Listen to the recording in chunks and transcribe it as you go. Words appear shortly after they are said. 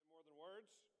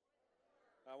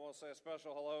I want to say a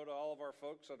special hello to all of our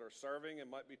folks that are serving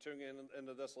and might be tuning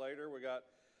into this later. We got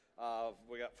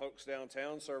folks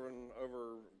downtown serving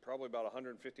over probably about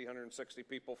 150, 160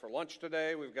 people for lunch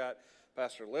today. We've got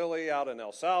Pastor Lily out in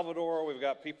El Salvador. We've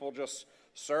got people just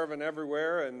serving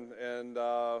everywhere, and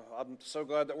I'm so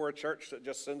glad that we're a church that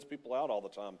just sends people out all the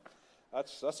time.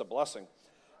 That's a blessing.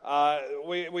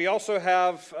 We also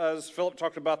have, as Philip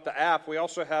talked about the app, we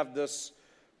also have this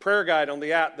prayer guide on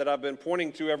the app that I've been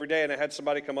pointing to every day, and I had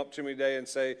somebody come up to me today and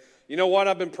say, "You know what?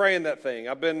 I've been praying that thing.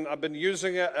 I've been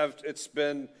using it. It's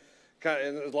been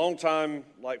kind of a long time,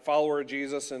 like follower of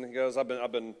Jesus." And he goes, "I've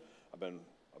been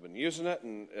using it,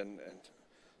 and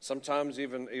sometimes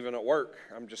even at work,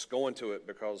 I'm just going to it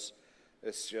because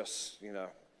it's just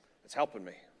it's helping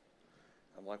me."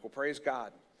 I'm like, "Well, praise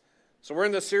God." So we're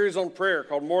in this series on prayer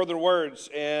called More Than Words,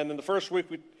 and in the first week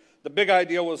the big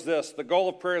idea was this: the goal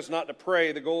of prayer is not to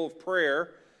pray. The goal of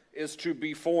prayer is to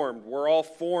be formed. We're all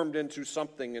formed into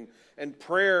something, and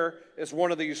prayer is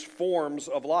one of these forms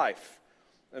of life.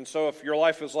 And so if your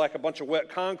life is like a bunch of wet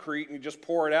concrete and you just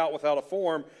pour it out without a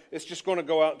form, it's just going to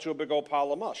go out into a big old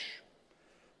pile of mush.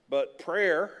 But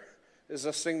prayer is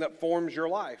this thing that forms your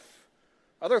life.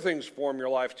 Other things form your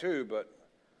life too, but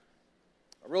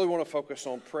I really want to focus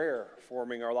on prayer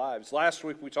forming our lives. Last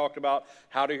week we talked about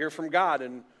how to hear from God,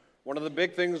 and one of the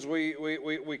big things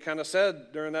we kind of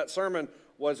said during that sermon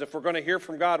was if we're going to hear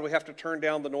from God, we have to turn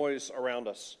down the noise around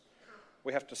us.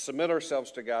 We have to submit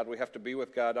ourselves to God. We have to be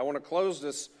with God. I want to close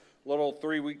this little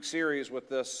 3-week series with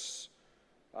this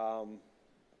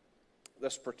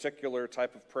particular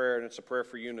type of prayer, and it's a prayer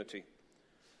for unity,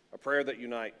 a prayer that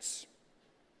unites.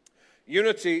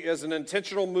 Unity is an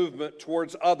intentional movement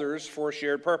towards others for a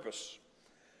shared purpose.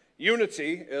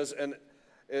 Unity is an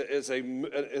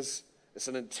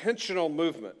intentional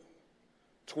movement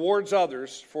towards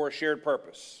others for a shared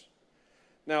purpose.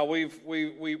 Now we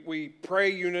pray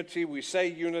unity, we say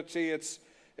unity. It's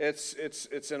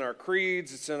in our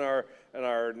creeds, it's in our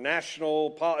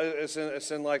national,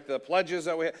 it's in like the pledges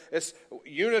that we have.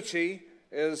 Unity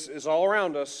is all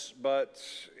around us, but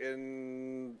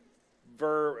in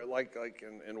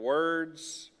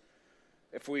words,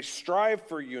 if we strive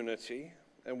for unity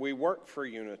and we work for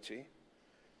unity,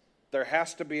 there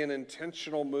has to be an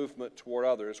intentional movement toward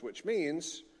others, which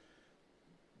means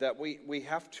that we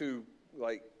have to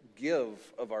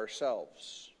give of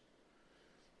ourselves.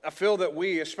 I feel that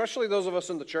we, especially those of us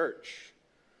in the church,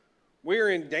 we are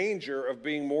in danger of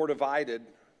being more divided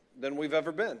than we've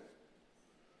ever been.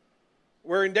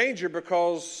 We're in danger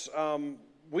because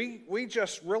we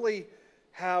just really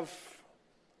have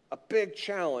a big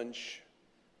challenge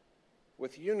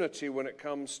with unity when it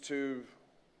comes to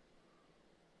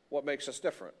what makes us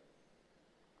different.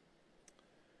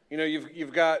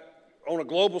 You've got, on a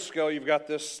global scale, you've got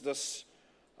this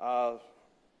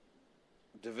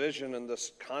division and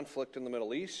this conflict in the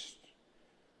Middle East.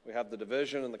 We have the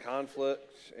division and the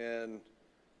conflict in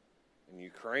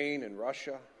Ukraine and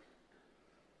Russia.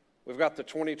 We've got the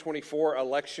 2024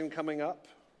 election coming up.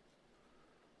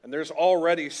 And there's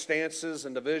already stances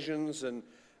and divisions and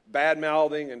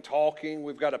bad-mouthing and talking.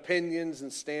 We've got opinions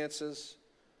and stances.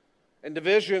 And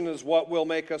division is what will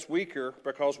make us weaker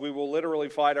because we will literally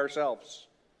fight ourselves.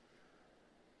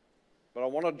 But I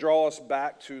want to draw us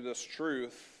back to this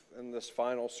truth in this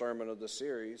final sermon of the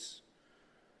series,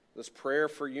 this prayer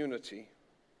for unity,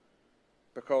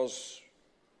 because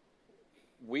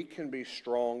we can be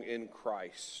strong in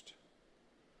Christ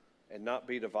and not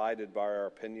be divided by our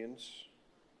opinions.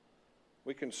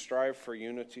 We can strive for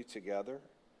unity together,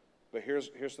 but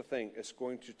here's the thing. It's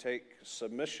going to take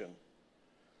submission.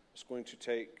 It's going to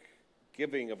take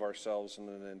giving of ourselves in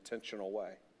an intentional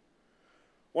way.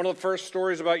 One of the first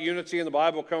stories about unity in the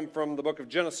Bible come from the book of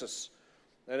Genesis.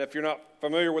 And if you're not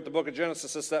familiar with the book of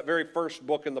Genesis, it's that very first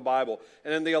book in the Bible.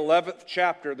 And in the 11th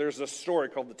chapter, there's this story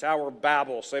called the Tower of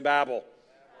Babel. Say Babel.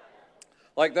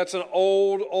 Like that's an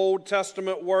Old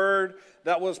Testament word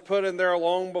that was put in there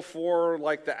long before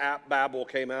the app Babel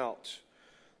came out.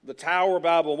 The Tower of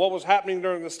Babel. What was happening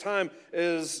during this time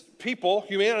is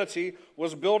humanity,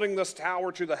 was building this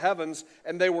tower to the heavens,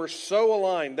 and they were so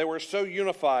aligned, they were so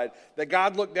unified, that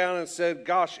God looked down and said,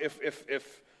 gosh, if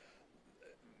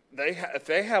they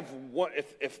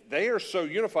are so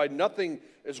unified, nothing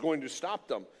is going to stop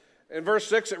them. In verse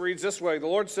 6 it reads this way: the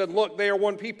Lord said, look, they are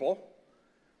one people,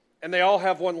 and they all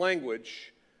have one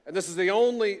language, and this is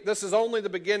only the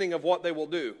beginning of what they will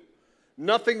do.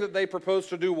 Nothing that they propose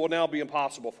to do will now be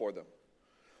impossible for them.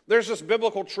 There's this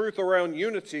biblical truth around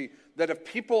unity that if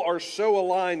people are so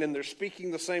aligned and they're speaking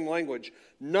the same language,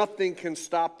 nothing can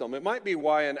stop them. It might be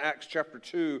why in Acts chapter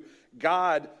 2,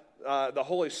 God, the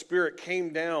Holy Spirit came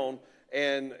down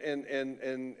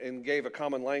and gave a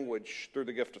common language through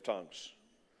the gift of tongues.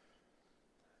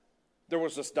 There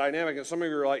was this dynamic, and some of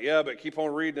you are like, yeah, but keep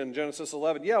on reading in Genesis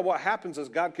 11. Yeah, what happens is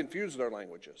God confused their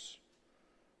languages.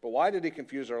 But why did he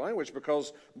confuse their language?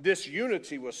 Because this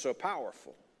unity was so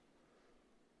powerful.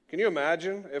 Can you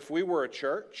imagine if we were a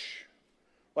church,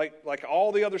 like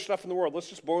all the other stuff in the world, let's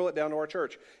just boil it down to our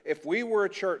church. If we were a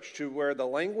church to where the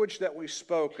language that we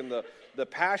spoke and the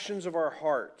passions of our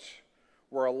heart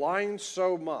were aligned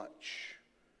so much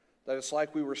that it's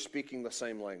like we were speaking the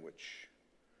same language.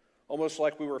 Almost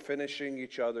like we were finishing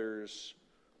each other's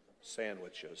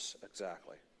sandwiches.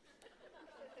 Exactly.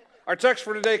 Our text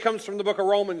for today comes from the book of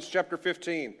Romans, chapter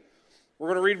 15. We're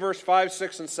going to read verse 5,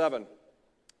 6, and 7.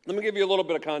 Let me give you a little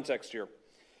bit of context here.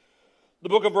 The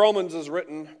book of Romans is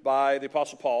written by the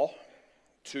Apostle Paul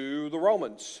to the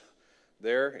Romans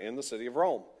there in the city of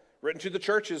Rome, written to the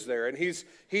churches there. And he's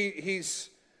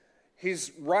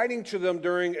writing to them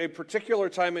during a particular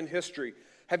time in history.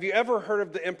 Have you ever heard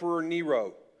of the Emperor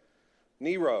Nero?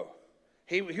 Nero.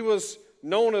 He was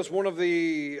known as one of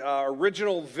the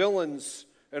original villains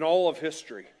in all of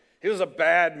history. He was a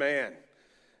bad man.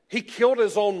 He killed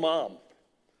his own mom.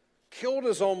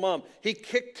 He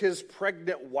kicked his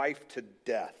pregnant wife to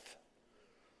death.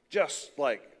 Just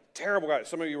like terrible guy.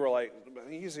 Some of you were like,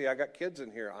 easy, I got kids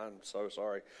in here. I'm so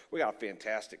sorry. We got a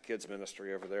fantastic kids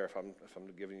ministry over there. If I'm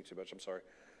giving you too much, I'm sorry.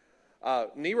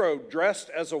 Nero dressed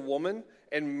as a woman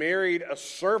and married a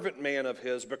servant man of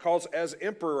his because as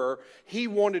emperor, he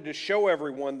wanted to show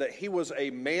everyone that he was a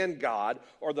man God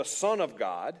or the son of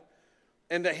God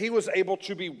and that he was able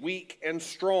to be weak and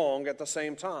strong at the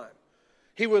same time.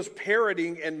 He was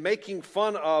parodying and making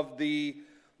fun of the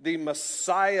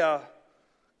Messiah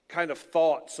kind of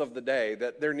thoughts of the day,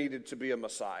 that there needed to be a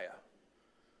Messiah.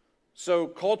 So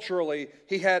culturally,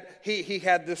 he had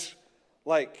this,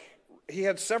 like, he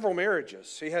had several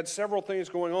marriages. He had several things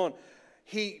going on.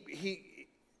 He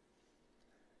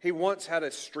once had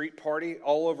a street party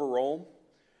all over Rome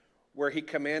where he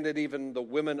commanded even the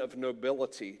women of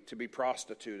nobility to be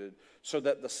prostituted so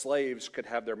that the slaves could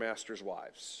have their masters'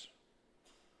 wives.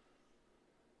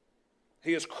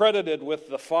 He is credited with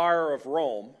the fire of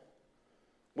Rome.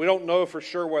 We don't know for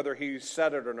sure whether he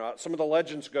said it or not. Some of the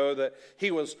legends go that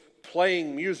he was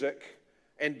playing music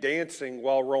and dancing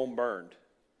while Rome burned.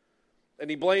 And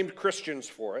he blamed Christians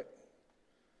for it.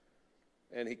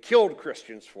 And he killed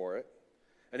Christians for it.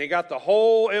 And he got the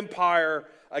whole empire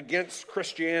against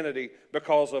Christianity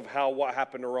because of what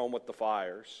happened to Rome with the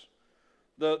fires.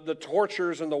 The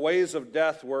tortures and the ways of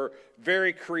death were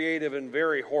very creative and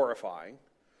very horrifying.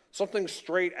 Something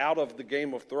straight out of the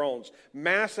Game of Thrones.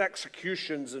 Mass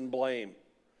executions and blame.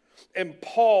 And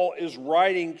Paul is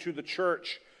writing to the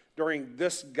church during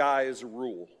this guy's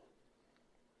rule.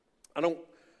 I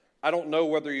don't know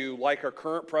whether you like our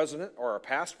current president or our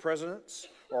past presidents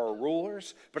or our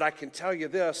rulers, but I can tell you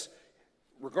this,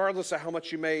 regardless of how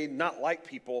much you may not like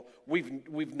people,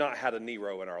 we've not had a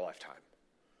Nero in our lifetime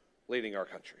leading our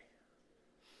country,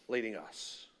 leading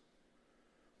us.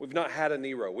 We've not had a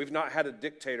Nero. We've not had a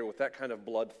dictator with that kind of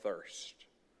bloodthirst.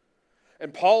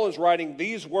 And Paul is writing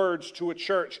these words to a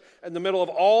church in the middle of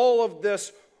all of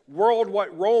this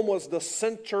worldwide. Rome was the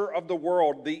center of the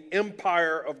world, the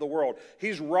empire of the world.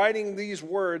 He's writing these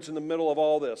words in the middle of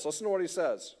all this. Listen to what he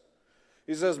says.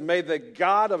 He says, "May the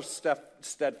God of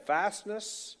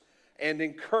steadfastness and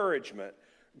encouragement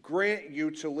grant you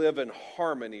to live in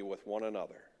harmony with one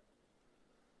another."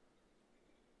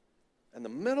 In the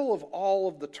middle of all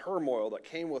of the turmoil that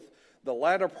came with the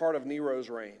latter part of Nero's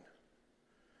reign,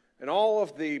 and all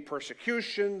of the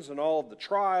persecutions and all of the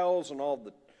trials and all of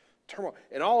the turmoil,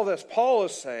 and all of this, Paul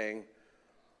is saying,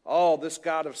 oh, this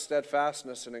God of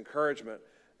steadfastness and encouragement,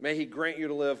 may he grant you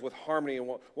to live with harmony in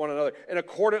one another, in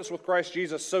accordance with Christ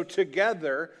Jesus, so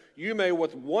together you may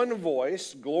with one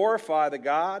voice glorify the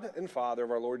God and Father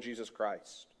of our Lord Jesus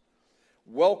Christ.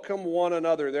 Welcome one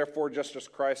another, therefore, just as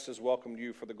Christ has welcomed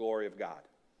you for the glory of God.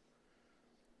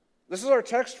 This is our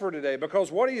text for today,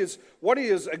 because what he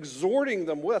is exhorting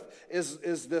them with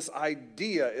is this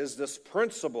idea, is this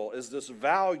principle, is this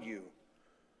value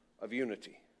of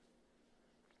unity.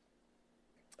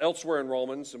 Elsewhere in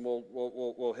Romans, and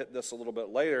we'll hit this a little bit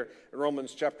later, in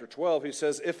Romans chapter 12, he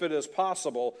says, if it is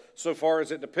possible, so far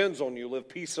as it depends on you, live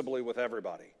peaceably with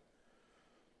everybody.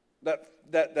 That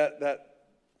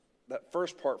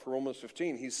first part for Romans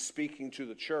 15, he's speaking to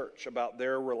the church about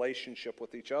their relationship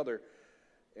with each other.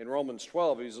 In Romans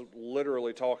 12, he's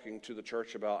literally talking to the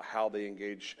church about how they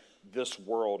engage this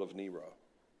world of Nero.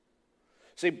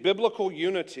 See, biblical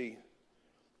unity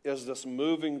is this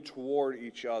moving toward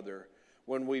each other.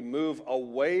 When we move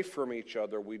away from each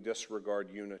other, we disregard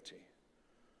unity.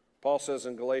 Paul says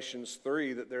in Galatians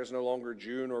 3 that there's no longer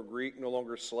Jew nor Greek, no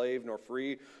longer slave nor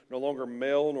free, no longer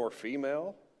male nor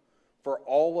female, for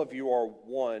all of you are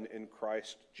one in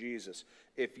Christ Jesus.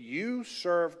 If you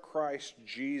serve Christ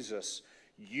Jesus,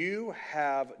 you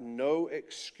have no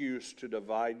excuse to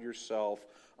divide yourself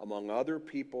among other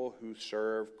people who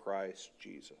serve Christ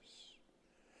Jesus.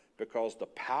 Because the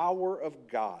power of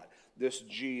God, this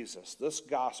Jesus, this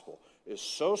gospel, is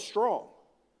so strong,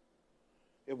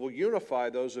 it will unify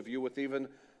those of you with even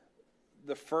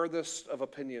the furthest of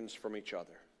opinions from each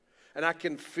other. And I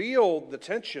can feel the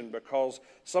tension because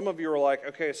some of you are like,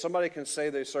 okay, somebody can say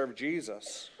they serve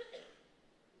Jesus,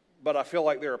 but I feel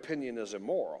like their opinion is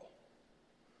immoral.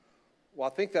 Well,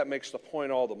 I think that makes the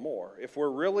point all the more. If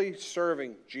we're really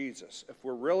serving Jesus, if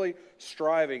we're really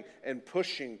striving and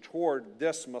pushing toward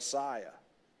this Messiah,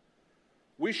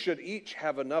 we should each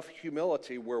have enough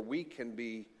humility where we can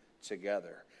be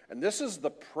together. And this is the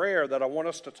prayer that I want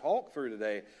us to talk through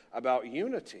today about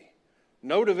unity.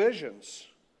 No divisions.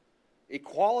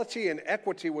 Equality and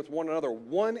equity with one another,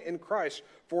 one in Christ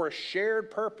for a shared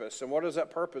purpose. And what is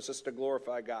that purpose? It's to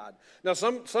glorify God. Now,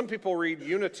 some people read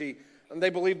unity and they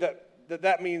believe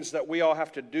that means that we all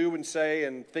have to do and say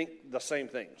and think the same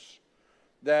things.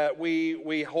 That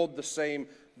we hold the same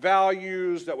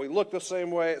values, that we look the same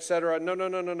way, etc.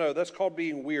 No. That's called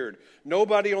being weird.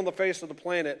 Nobody on the face of the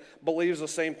planet believes the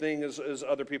same thing as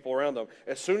other people around them.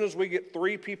 As soon as we get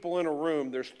 3 people in a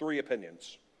room, there's 3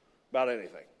 opinions about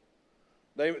anything.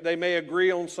 They may agree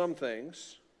on some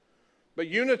things, but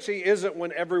unity isn't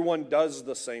when everyone does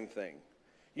the same thing.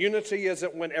 Unity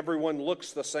isn't when everyone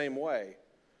looks the same way.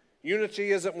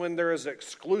 Unity isn't when there is an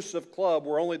exclusive club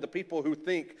where only the people who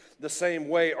think the same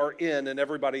way are in and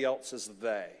everybody else is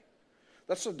they.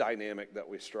 That's the dynamic that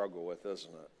we struggle with,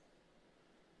 isn't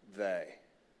it? They.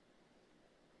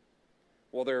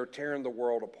 Well, they're tearing the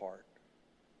world apart.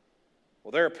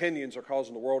 Well, their opinions are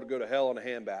causing the world to go to hell in a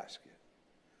handbasket.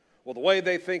 Well, the way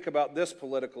they think about this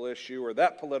political issue or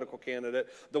that political candidate,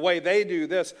 the way they do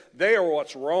this, they are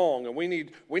what's wrong, and we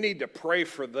need to pray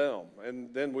for them.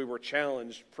 And then we were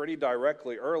challenged pretty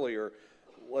directly earlier,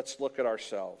 let's look at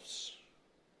ourselves.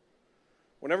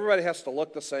 When everybody has to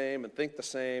look the same and think the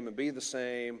same and be the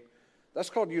same, that's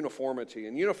called uniformity,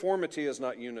 and uniformity is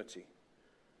not unity.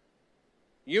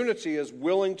 Unity is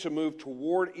willing to move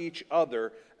toward each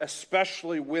other,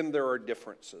 especially when there are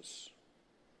differences.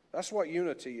 That's what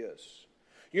unity is.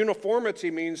 Uniformity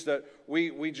means that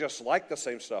we just like the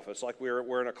same stuff. It's like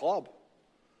we're in a club.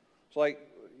 It's like,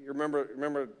 you remember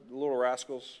the Little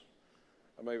Rascals?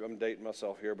 I'm dating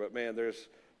myself here, but man,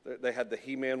 they had the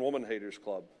He-Man Woman Haters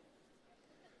Club.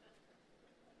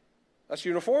 That's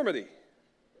uniformity.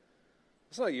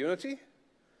 That's not unity.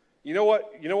 You know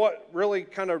what really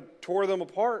kind of tore them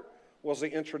apart was the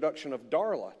introduction of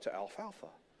Darla to Alfalfa.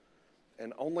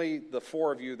 And only the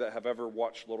 4 of you that have ever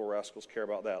watched Little Rascals care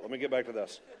about that. Let me get back to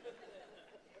this.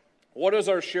 What is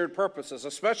our shared purposes,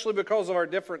 especially because of our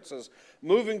differences,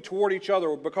 moving toward each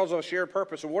other because of a shared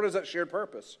purpose? And what is that shared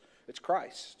purpose? It's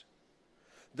Christ.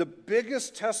 The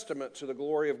biggest testament to the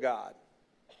glory of God,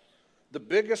 the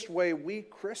biggest way we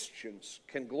Christians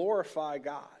can glorify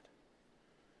God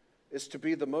is to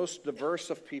be the most diverse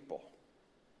of people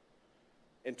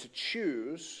and to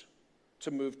choose to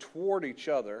move toward each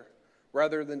other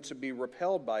rather than to be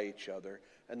repelled by each other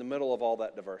in the middle of all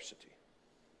that diversity.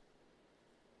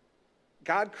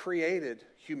 God created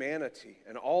humanity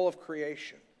and all of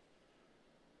creation,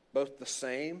 both the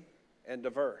same and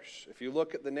diverse. If you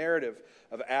look at the narrative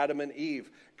of Adam and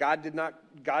Eve, God did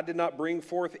not bring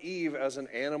forth Eve as an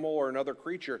animal or another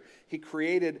creature. He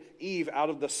created Eve out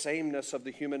of the sameness of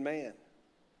the human man.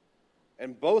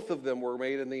 And both of them were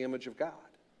made in the image of God.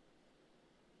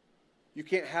 You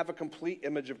can't have a complete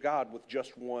image of God with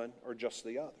just one or just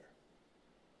the other.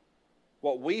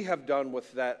 What we have done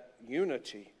with that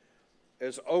unity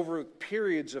is over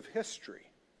periods of history,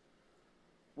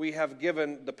 we have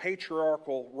given the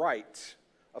patriarchal right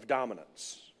of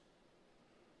dominance.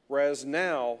 Whereas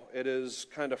now it is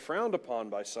kind of frowned upon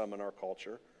by some in our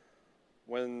culture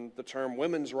when the term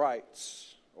women's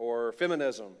rights or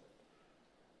feminism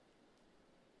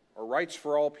or rights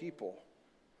for all people.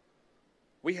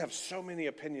 We have so many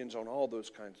opinions on all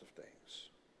those kinds of things.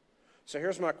 So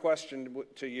here's my question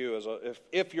to you,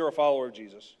 if you're a follower of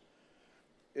Jesus,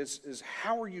 is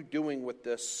how are you doing with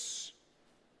this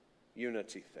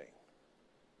unity thing?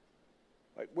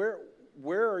 Like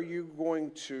where are you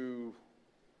going to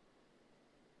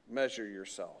measure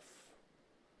yourself?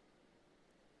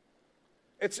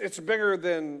 It's bigger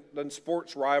than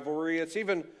sports rivalry. It's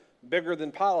even bigger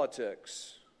than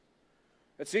politics.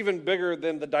 It's even bigger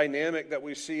than the dynamic that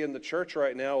we see in the church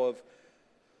right now of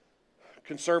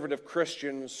conservative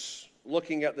Christians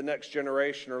looking at the next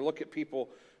generation, or look at people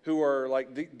who are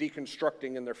like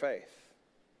deconstructing in their faith?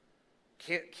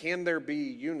 Can there be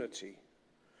unity?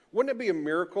 Wouldn't it be a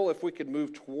miracle if we could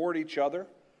move toward each other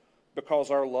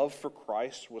because our love for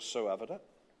Christ was so evident?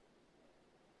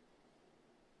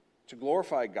 To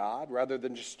glorify God rather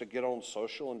than just to get on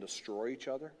social and destroy each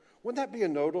other? Wouldn't that be a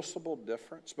noticeable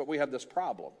difference? But we have this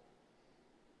problem.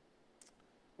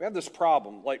 We have this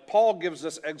problem. Like Paul gives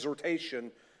this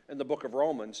exhortation in the book of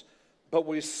Romans, but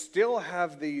we still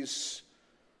have these,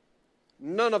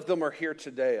 none of them are here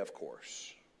today, of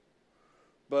course.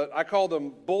 But I call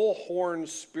them bullhorn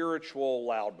spiritual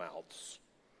loudmouths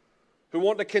who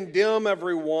want to condemn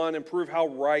everyone and prove how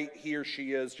right he or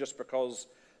she is just because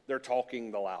they're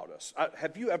talking the loudest.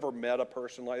 Have you ever met a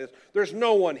person like this? There's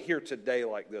no one here today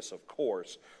like this, of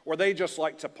course, where they just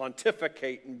like to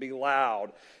pontificate and be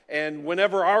loud. And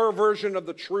whenever our version of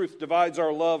the truth divides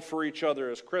our love for each other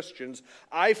as Christians,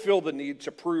 I feel the need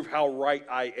to prove how right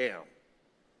I am,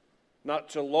 not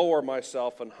to lower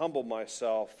myself and humble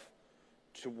myself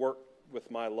to work with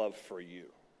my love for you.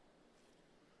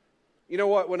 You know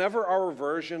what? Whenever our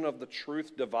version of the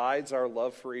truth divides our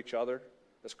love for each other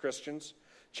as Christians,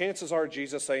 chances are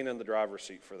Jesus ain't in the driver's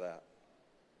seat for that.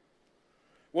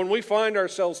 When we find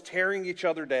ourselves tearing each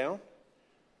other down,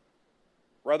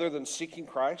 rather than seeking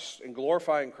Christ and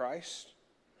glorifying Christ,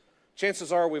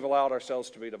 chances are we've allowed ourselves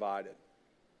to be divided.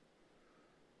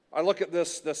 I look at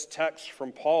this text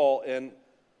from Paul and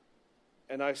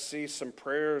I see some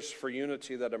prayers for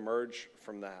unity that emerge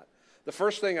from that. The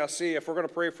first thing I see, if we're going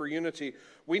to pray for unity,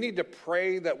 we need to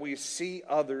pray that we see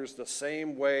others the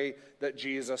same way that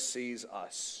Jesus sees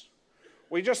us.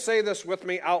 Will you just say this with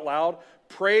me out loud?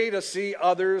 Pray to see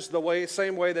others the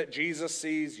same way that Jesus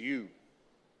sees you,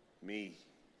 me.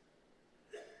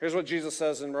 Here's what Jesus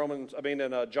says in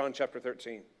John chapter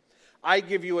 13. I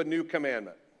give you a new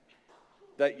commandment,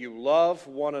 that you love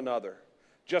one another,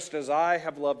 just as I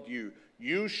have loved you.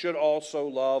 You should also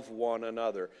love one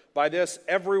another. By this,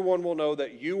 everyone will know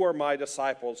that you are my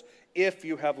disciples if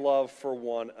you have love for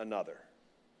one another.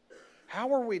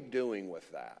 How are we doing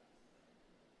with that?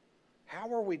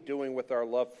 How are we doing with our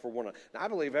love for one another? Now, I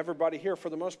believe everybody here,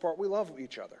 for the most part, we love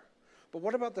each other. But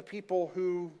what about the people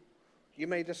who you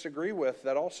may disagree with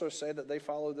that also say that they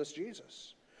follow this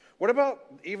Jesus? What about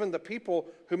even the people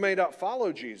who may not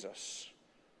follow Jesus?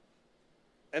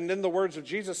 And then the words of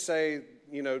Jesus say,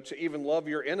 to even love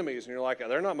your enemies. And you're like,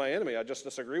 they're not my enemy, I just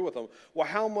disagree with them. Well,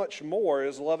 how much more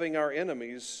is loving our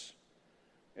enemies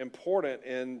important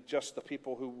in just the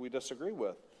people who we disagree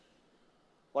with?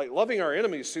 Like, loving our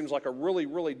enemies seems like a really,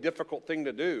 really difficult thing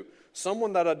to do.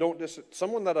 Someone that I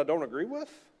don't agree with?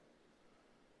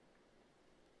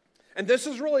 And this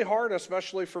is really hard,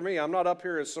 especially for me. I'm not up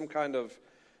here as some kind of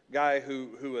guy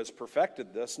who has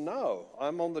perfected this. No,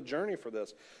 I'm on the journey for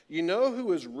this. You know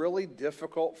who is really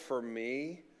difficult for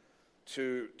me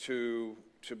to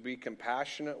be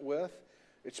compassionate with?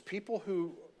 It's people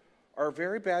who are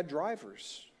very bad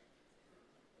drivers.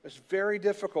 It's very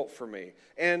difficult for me.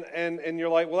 And you're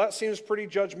like, well, that seems pretty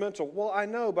judgmental. Well, I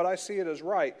know, but I see it as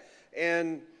right.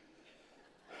 And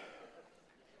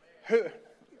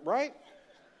right?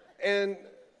 And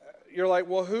you're like,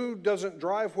 well, who doesn't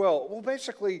drive well? Well,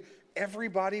 basically,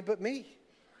 everybody but me.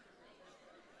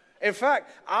 In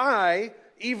fact, I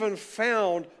even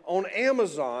found on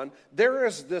Amazon, there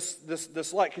is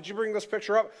this light. Could you bring this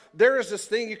picture up? There is this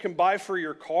thing you can buy for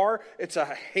your car. It's a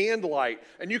hand light,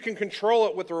 and you can control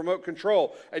it with the remote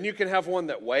control. And you can have one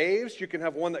that waves. You can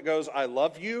have one that goes, I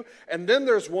love you. And then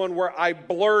there's one where I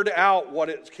blurred out what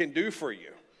it can do for you.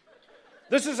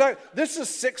 This is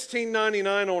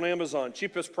 $16.99 on Amazon,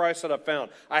 cheapest price that I've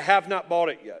found. I have not bought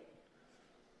it yet.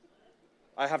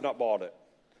 I have not bought it.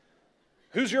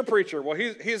 Who's your preacher? Well,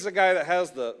 he's the guy that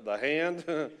has the hand.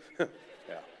 Yeah,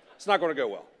 it's not going to go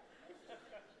well.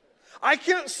 I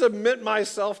can't submit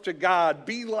myself to God,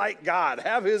 be like God,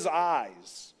 have his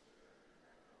eyes,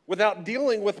 without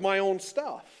dealing with my own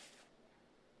stuff.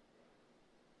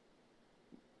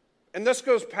 And this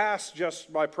goes past just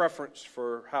my preference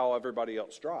for how everybody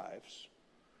else drives,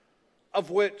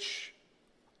 of which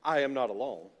I am not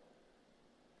alone.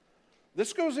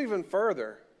 This goes even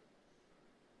further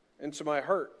into my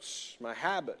hurts, my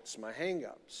habits, my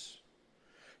hang-ups.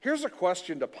 Here's a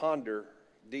question to ponder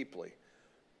deeply.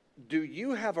 Do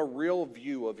you have a real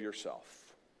view of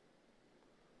yourself?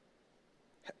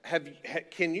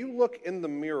 Can you look in the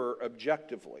mirror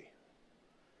objectively?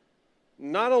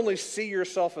 Not only see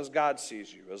yourself as God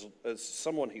sees you, as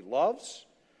someone he loves,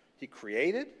 he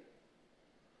created,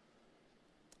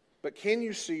 but can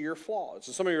you see your flaws?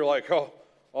 And some of you are like, oh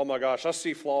my gosh, I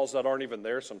see flaws that aren't even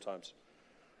there sometimes.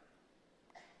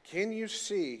 Can you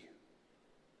see?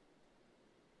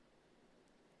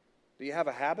 Do you have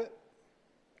a habit?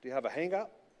 Do you have a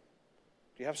hang-up?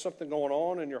 Do you have something going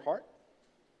on in your heart?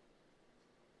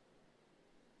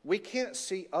 We can't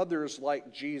see others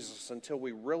like Jesus until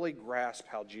we really grasp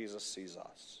how Jesus sees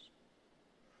us.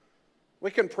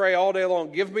 We can pray all day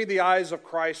long, give me the eyes of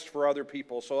Christ for other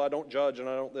people so I don't judge and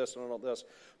I don't this and I don't this.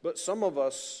 But some of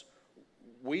us,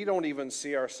 we don't even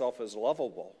see ourselves as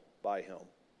lovable by Him.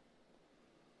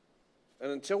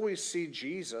 And until we see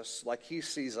Jesus like He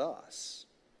sees us,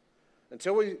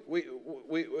 until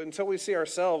we see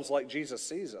ourselves like Jesus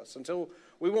sees us, until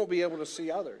we won't be able to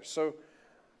see others. So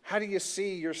how do you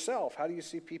see yourself? How do you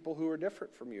see people who are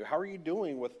different from you? How are you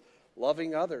doing with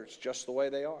loving others just the way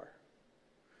they are?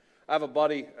 I have a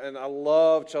buddy, and I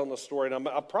love telling the story, and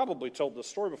I've probably told this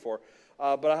story before,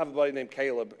 but I have a buddy named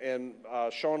Caleb, and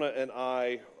Shauna and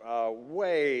I,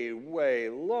 way,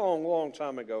 long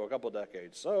time ago, a couple of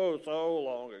decades, so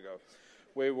long ago,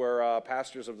 we were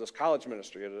pastors of this college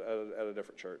ministry at a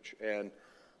different church, and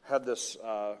had this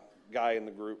guy in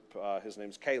the group, his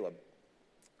name's Caleb,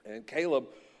 and Caleb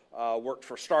worked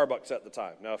for Starbucks at the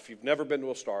time. Now, if you've never been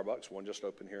to a Starbucks, one just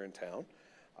opened here in town,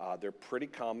 they're pretty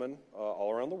common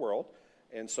all around the world,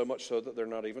 and so much so that they're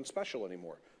not even special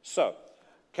anymore. So,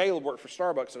 Caleb worked for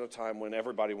Starbucks at a time when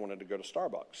everybody wanted to go to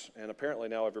Starbucks, and apparently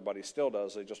now everybody still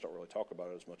does. They just don't really talk about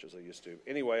it as much as they used to.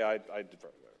 Anyway, I defer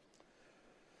to that.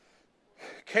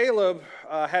 Caleb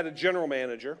had a general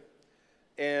manager,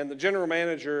 and the general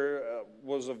manager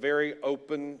was a very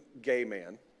open gay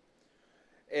man.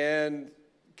 And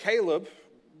Caleb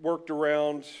worked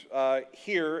around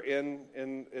here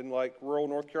in like rural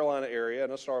North Carolina area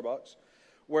in a Starbucks,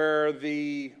 where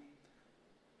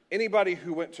anybody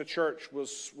who went to church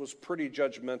was pretty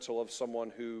judgmental of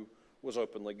someone who was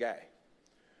openly gay.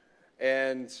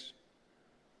 And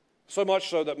so much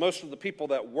so that most of the people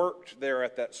that worked there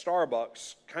at that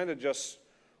Starbucks kind of just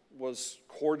was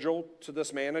cordial to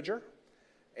this manager,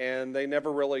 and they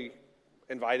never really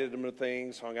invited him to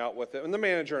things, hung out with him, and the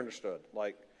manager understood.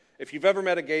 Like, if you've ever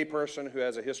met a gay person who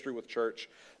has a history with church,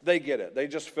 they get it. They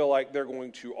just feel like they're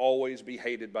going to always be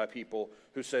hated by people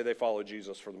who say they follow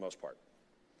Jesus for the most part,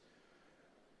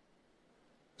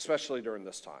 especially during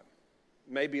this time.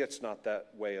 Maybe it's not that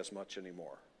way as much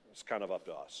anymore. It's kind of up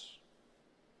to us.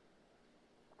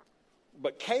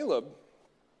 But Caleb,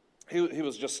 he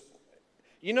was just,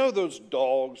 you know those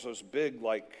dogs, those big,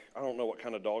 like, I don't know what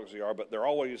kind of dogs they are, but they're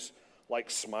always like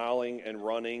smiling and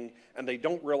running, and they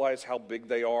don't realize how big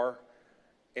they are,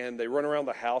 and they run around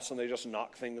the house and they just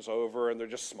knock things over, and they're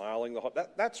just smiling.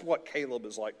 That's what Caleb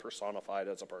is like personified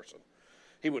as a person.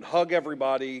 He would hug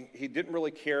everybody. He didn't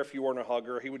really care if you weren't a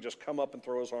hugger. He would just come up and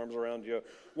throw his arms around you.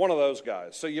 One of those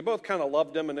guys. So you both kind of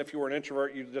loved him, and if you were an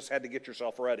introvert, you just had to get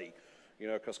yourself ready,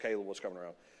 because Caleb was coming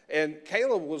around. And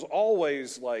Caleb was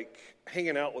always like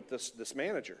hanging out with this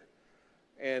manager.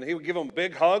 And he would give him a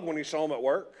big hug when he saw him at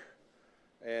work.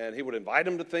 And he would invite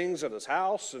him to things at his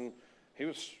house, and he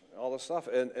was all this stuff.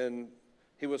 And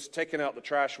he was taking out the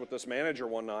trash with this manager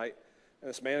one night, and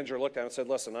this manager looked at him and said,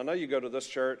 "Listen, I know you go to this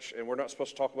church, and we're not supposed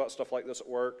to talk about stuff like this at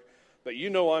work, but you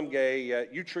know I'm gay,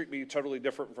 yet you treat me totally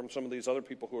different from some of these other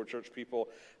people who are church people,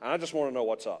 and I just want to know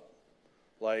what's up.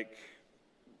 Like,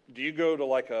 do you go to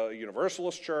like a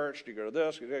Universalist church? Do you go to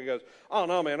this?" He goes, "Oh,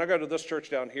 no, man, I go to this church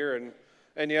down here,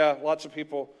 and yeah, lots of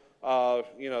people,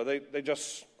 they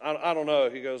just, I don't know."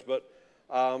 He goes, "But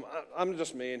I'm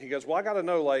just me." And he goes, "Well, I got to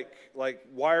know, like,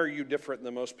 why are you different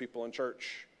than most people in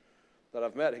church that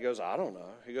I've met?" He goes, "I don't know."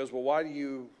 He goes, "Well, why do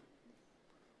you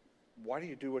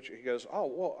do what you," he goes, "Oh,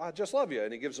 well, I just love you."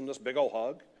 And he gives him this big old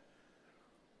hug.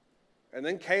 And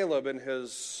then Caleb, in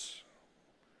his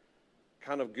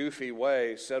kind of goofy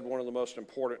way, said one of the most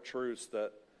important truths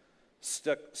that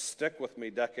stick with me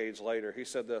decades later. He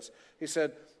said this. He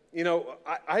said,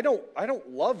 I don't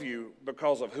love you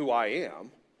because of who I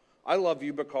am. I love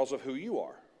you because of who you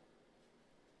are.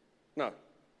 No,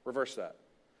 reverse that.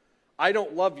 I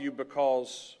don't love you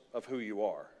because of who you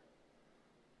are.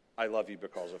 I love you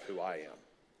because of who I am.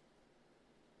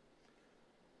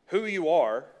 Who you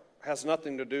are has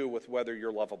nothing to do with whether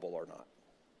you're lovable or not.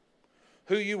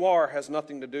 Who you are has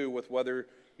nothing to do with whether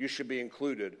you should be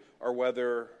included or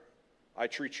whether I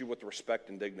treat you with respect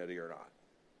and dignity or not.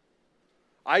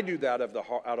 I do that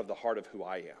out of the heart of who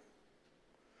I am.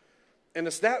 And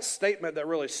it's that statement that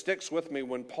really sticks with me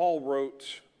when Paul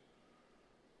wrote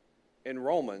in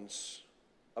Romans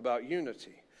about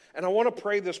unity. And I want to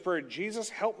pray this prayer: Jesus,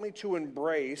 help me to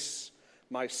embrace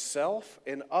myself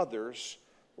and others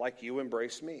like you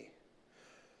embrace me.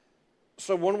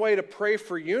 So one way to pray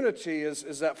for unity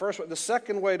is that first way. The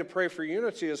second way to pray for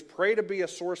unity is pray to be a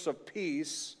source of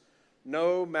peace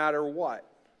no matter what.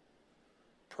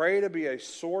 Pray to be a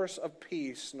source of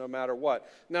peace no matter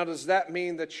what. Now, does that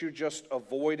mean that you just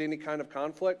avoid any kind of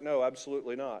conflict? No,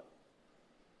 absolutely not.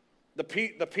 The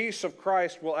peace of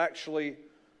Christ will actually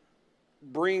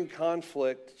bring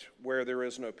conflict where there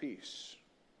is no peace.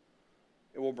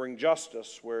 It will bring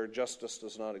justice where justice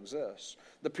does not exist.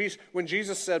 The peace, when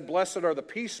Jesus said, "Blessed are the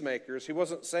peacemakers," he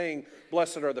wasn't saying,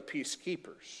 "Blessed are the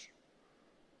peacekeepers."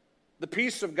 The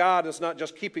peace of God is not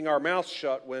just keeping our mouths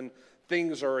shut when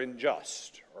things are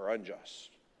unjust or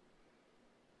unjust.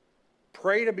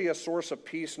 Pray to be a source of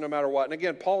peace no matter what. And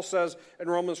again, Paul says in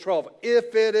Romans 12,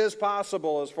 if it is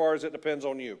possible, as far as it depends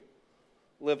on you,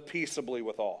 live peaceably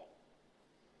with all.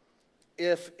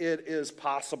 If it is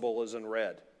possible is in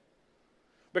red.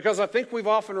 Because I think we've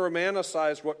often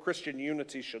romanticized what Christian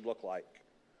unity should look like.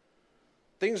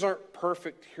 Things aren't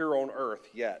perfect here on earth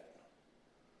yet.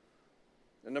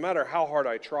 And no matter how hard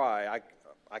I try,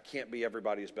 I can't be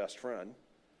everybody's best friend.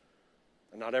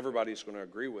 And not everybody's going to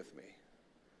agree with me.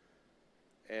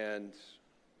 And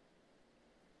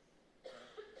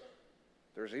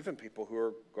there's even people who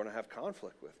are going to have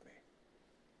conflict with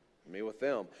me with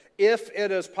them. If it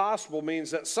is possible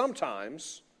means that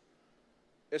sometimes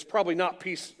it's probably not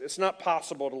peace. It's not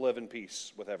possible to live in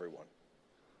peace with everyone.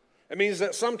 It means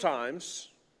that sometimes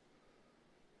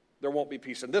there won't be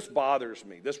peace. And this bothers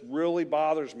me. This really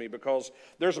bothers me because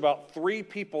there's about 3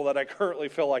 people that I currently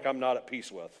feel like I'm not at peace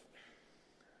with.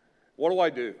 What do I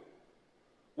do?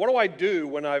 What do I do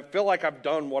when I feel like I've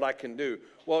done what I can do?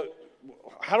 Well,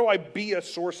 how do I be a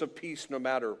source of peace no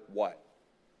matter what?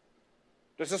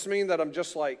 Does this mean that I'm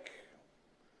just like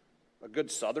a good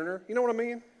Southerner? You know what I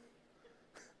mean?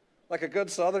 Like a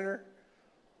good Southerner?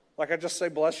 Like I just say,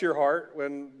 bless your heart,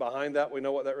 when behind that we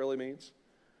know what that really means?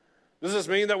 Does this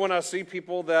mean that when I see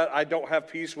people that I don't have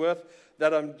peace with,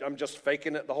 that I'm just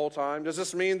faking it the whole time? Does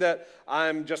this mean that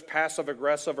I'm just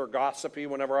passive-aggressive or gossipy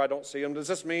whenever I don't see them? Does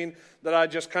this mean that I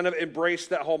just kind of embrace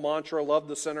that whole mantra, love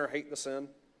the sinner, hate the sin?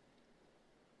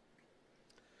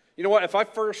 You know what? If I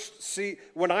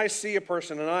when I see a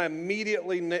person and I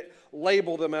immediately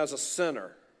label them as a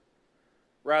sinner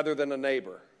rather than a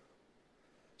neighbor,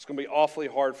 it's going to be awfully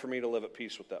hard for me to live at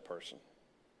peace with that person.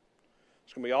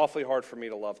 It's going to be awfully hard for me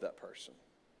to love that person.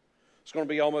 It's going to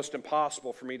be almost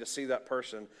impossible for me to see that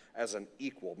person as an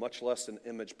equal, much less an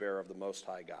image bearer of the Most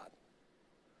High God.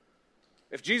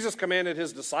 If Jesus commanded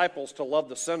his disciples to love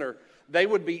the sinner, they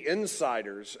would be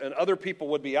insiders and other people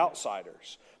would be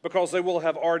outsiders, because they will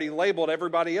have already labeled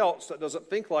everybody else that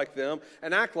doesn't think like them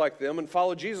and act like them and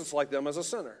follow Jesus like them as a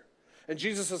sinner. And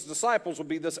Jesus' disciples would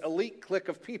be this elite clique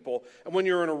of people. And when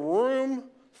you're in a room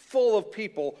full of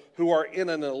people who are in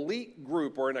an elite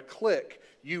group or in a clique,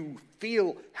 you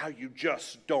feel how you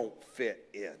just don't fit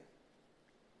in.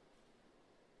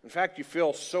 In fact, you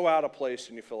feel so out of place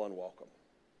and you feel unwelcome.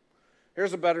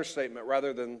 Here's a better statement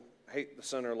rather than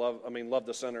love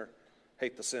the sinner,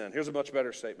 hate the sin. Here's a much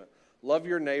better statement. Love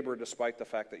your neighbor despite the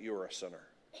fact that you are a sinner.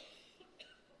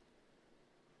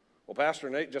 Well, Pastor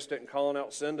Nate just didn't call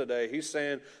out sin today. He's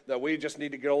saying that we just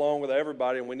need to get along with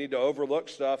everybody and we need to overlook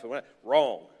stuff.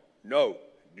 Wrong. No.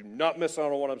 Do not miss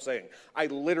out on what I'm saying. I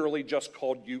literally just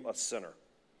called you a sinner.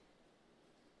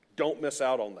 Don't miss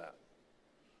out on that.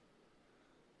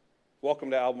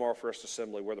 Welcome to Albemarle First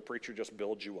Assembly, where the preacher just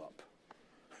builds you up.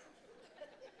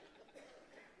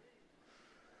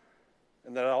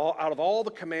 And that out of all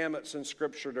the commandments in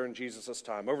Scripture during Jesus'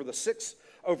 time,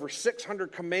 over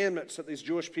 600 commandments that these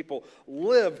Jewish people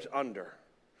lived under,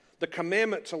 the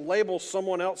commandment to label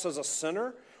someone else as a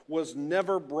sinner was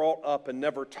never brought up and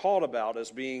never taught about as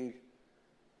being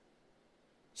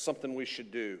something we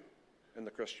should do in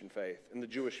the Christian faith, in the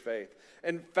Jewish faith.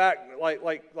 In fact,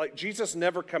 like Jesus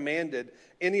never commanded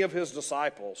any of his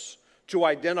disciples to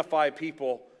identify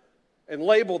people and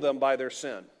label them by their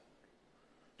sin.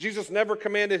 Jesus never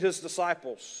commanded his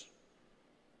disciples,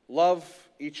 love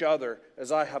each other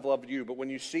as I have loved you. But when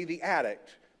you see the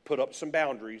addict, put up some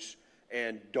boundaries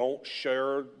and don't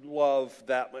share love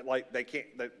that like they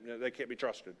can't be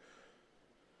trusted.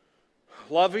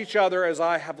 Love each other as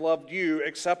I have loved you,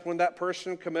 except when that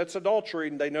person commits adultery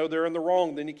and they know they're in the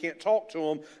wrong. Then you can't talk to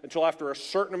them until after a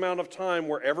certain amount of time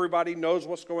where everybody knows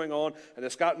what's going on and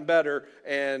it's gotten better,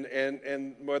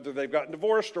 and whether they've gotten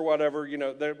divorced or whatever,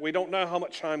 we don't know how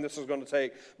much time this is going to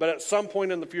take. But at some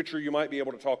point in the future, you might be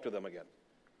able to talk to them again.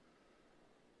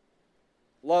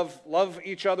 Love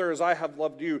each other as I have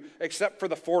loved you, except for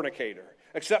the fornicator,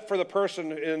 except for the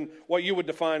person in what you would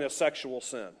define as sexual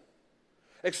sin.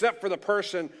 except for the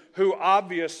person who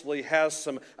obviously has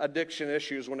some addiction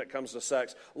issues when it comes to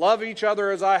sex. Love each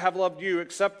other as I have loved you,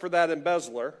 except for that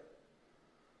embezzler,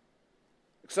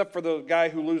 except for the guy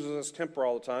who loses his temper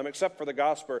all the time, except for the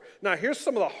gossiper. Now, here's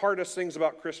some of the hardest things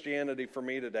about Christianity for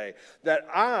me today, that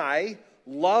I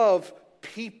love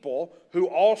people who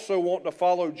also want to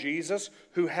follow Jesus,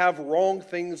 who have wrong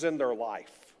things in their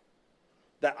life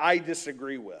that I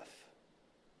disagree with.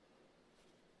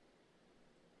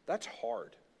 That's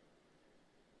hard.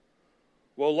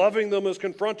 Well, loving them is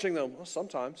confronting them. Well,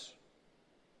 sometimes.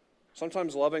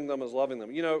 Sometimes loving them is loving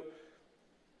them. You know,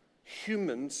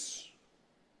 humans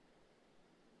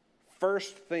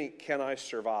first think, can I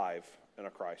survive in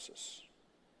a crisis?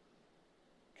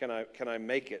 Can I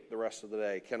make it the rest of the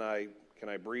day? Can I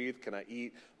breathe? Can I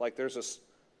eat? Like there's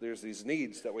these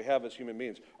needs that we have as human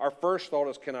beings. Our first thought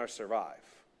is, can I survive?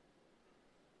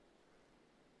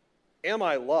 Am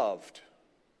I loved?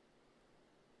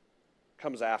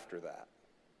 Comes after that.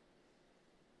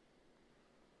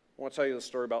 I want to tell you the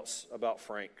story about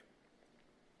Frank.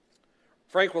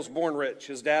 Frank was born rich.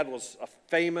 His dad was a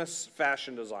famous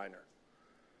fashion designer.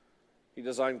 He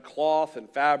designed cloth and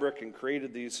fabric and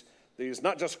created these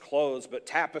not just clothes, but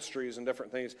tapestries and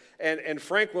different things. And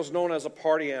Frank was known as a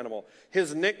party animal.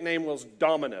 His nickname was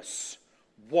Dominus.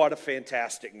 What a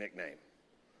fantastic nickname.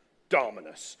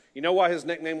 Dominus. You know why his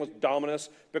nickname was Dominus?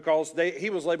 Because he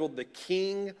was labeled the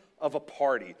king of a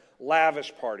party.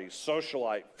 Lavish parties,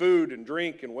 socialite, food and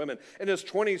drink and women. In his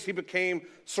 20s, he became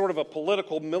sort of a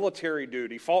political military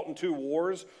dude. He fought in 2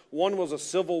 wars. One was a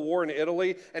civil war in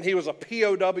Italy, and he was a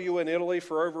POW in Italy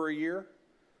for over a year.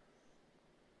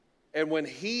 And when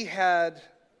he had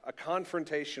a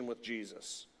confrontation with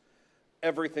Jesus,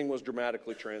 everything was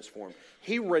dramatically transformed.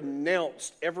 He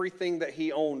renounced everything that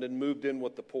he owned and moved in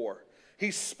with the poor. He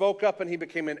spoke up and he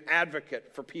became an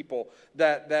advocate for people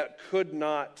that could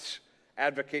not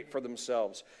advocate for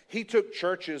themselves. He took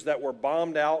churches that were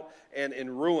bombed out and in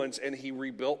ruins and he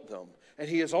rebuilt them. And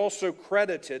he is also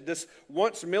credited, this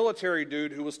once military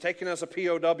dude who was taken as a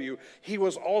POW, he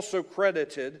was also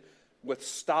credited with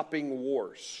stopping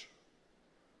wars.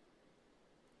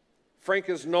 Frank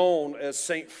is known as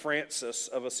St. Francis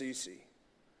of Assisi.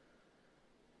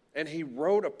 And he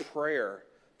wrote a prayer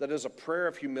that is a prayer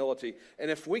of humility.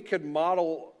 And if we could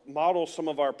model some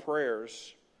of our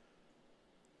prayers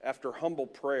after humble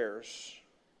prayers,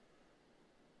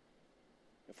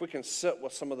 if we can sit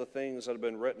with some of the things that have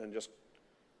been written and just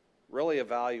really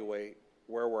evaluate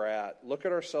where we're at, look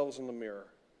at ourselves in the mirror,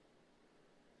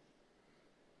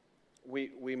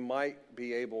 we might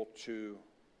be able to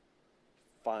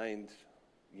find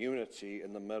unity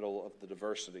in the middle of the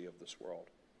diversity of this world.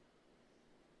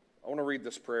 I want to read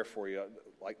this prayer for you.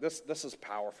 Like this is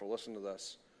powerful. Listen to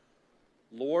this.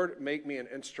 Lord, make me an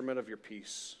instrument of your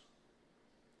peace.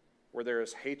 Where there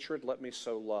is hatred, let me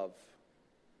sow love.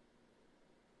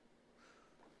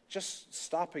 Just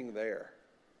stopping there.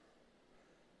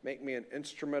 Make me an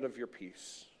instrument of your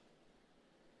peace.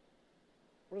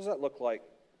 What does that look like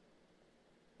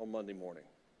on Monday morning?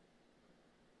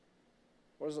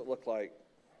 What does it look like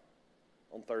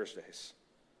on Thursdays?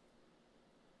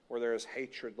 Where there is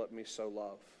hatred, let me sow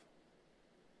love.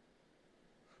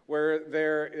 Where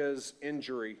there is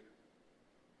injury,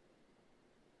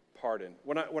 pardon.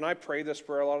 When I pray this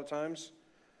prayer a lot of times,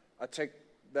 I take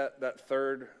that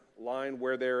third line,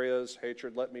 where there is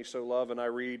hatred, let me sow love, and I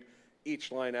read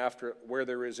each line after it, where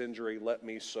there is injury, let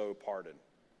me sow pardon.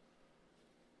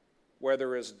 Where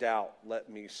there is doubt, let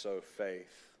me sow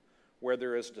faith. Where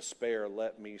there is despair,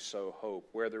 let me sow hope.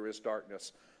 Where there is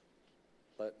darkness,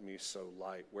 let me sow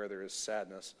light. Where there is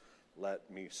sadness, let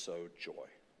me sow joy.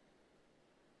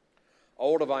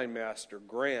 O divine Master,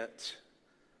 grant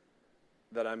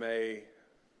that I may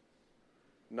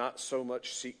not so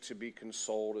much seek to be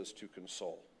consoled as to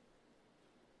console.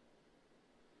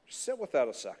 Just sit with that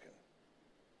a second.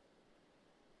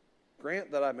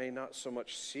 Grant that I may not so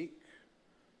much seek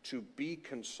to be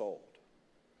consoled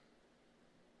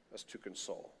as to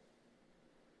console.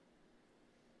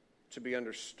 To be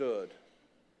understood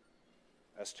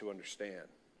as to understand.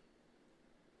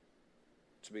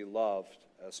 To be loved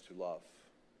as to love.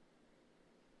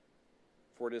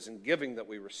 For it is in giving that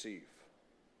we receive.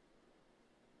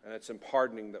 And it's in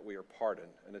pardoning that we are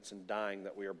pardoned. And it's in dying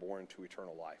that we are born to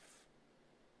eternal life.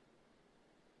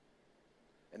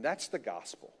 And that's the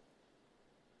gospel.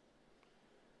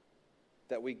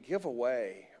 That we give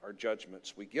away our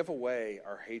judgments. We give away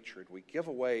our hatred. We give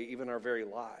away even our very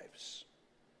lives.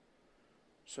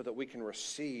 So that we can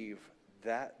receive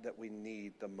that we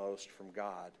need the most from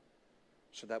God.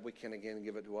 So that we can again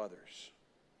give it to others.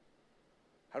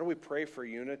 How do we pray for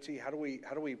unity? How do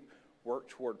we work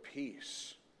toward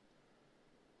peace.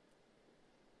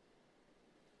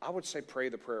 I would say pray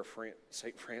the prayer of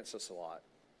St. Francis a lot.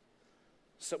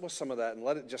 Sit with some of that and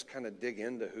let it just kind of dig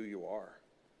into who you are.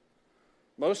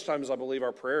 Most times I believe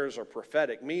our prayers are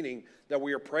prophetic, meaning that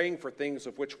we are praying for things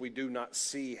of which we do not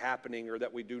see happening or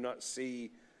that we do not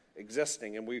see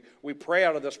existing. And we pray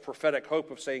out of this prophetic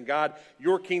hope of saying, God,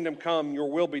 your kingdom come,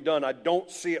 your will be done. I don't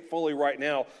see it fully right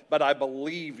now, but I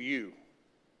believe you.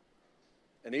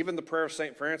 And even the prayer of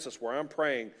St. Francis, where I'm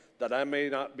praying that I may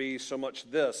not be so much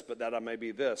this, but that I may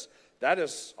be this, that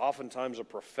is oftentimes a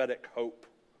prophetic hope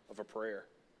of a prayer.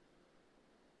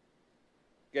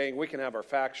 Gang, we can have our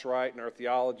facts right and our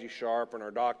theology sharp and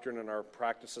our doctrine and our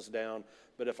practices down,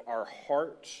 but if our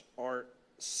hearts aren't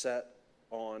set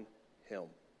on Him,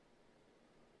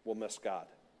 we'll miss God.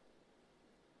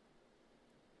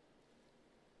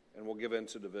 And we'll give in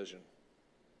to division.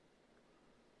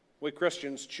 We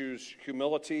Christians choose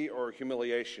humility or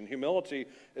humiliation. Humility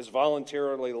is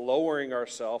voluntarily lowering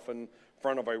ourselves in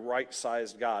front of a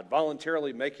right-sized God,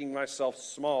 voluntarily making myself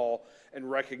small and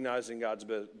recognizing God's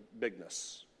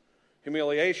bigness.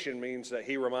 Humiliation means that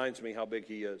He reminds me how big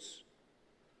He is.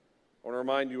 I want to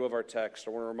remind you of our text.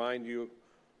 I want to remind you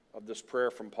of this prayer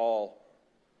from Paul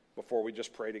before we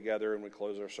just pray together and we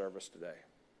close our service today.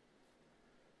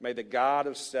 May the God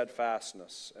of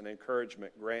steadfastness and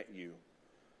encouragement grant you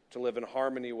to live in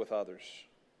harmony with others,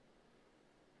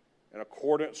 in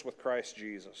accordance with Christ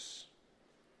Jesus,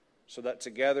 so that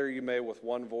together you may with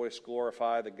one voice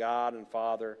glorify the God and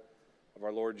Father of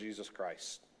our Lord Jesus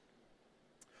Christ.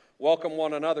 Welcome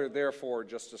one another, therefore,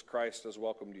 just as Christ has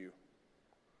welcomed you,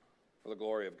 for the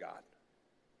glory of God.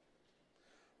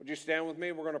 Would you stand with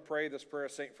me? We're going to pray this prayer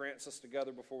of St. Francis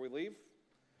together before we leave.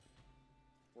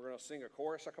 We're going to sing a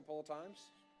chorus a couple of times,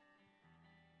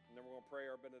 and then we're going to pray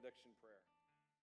our benediction prayer.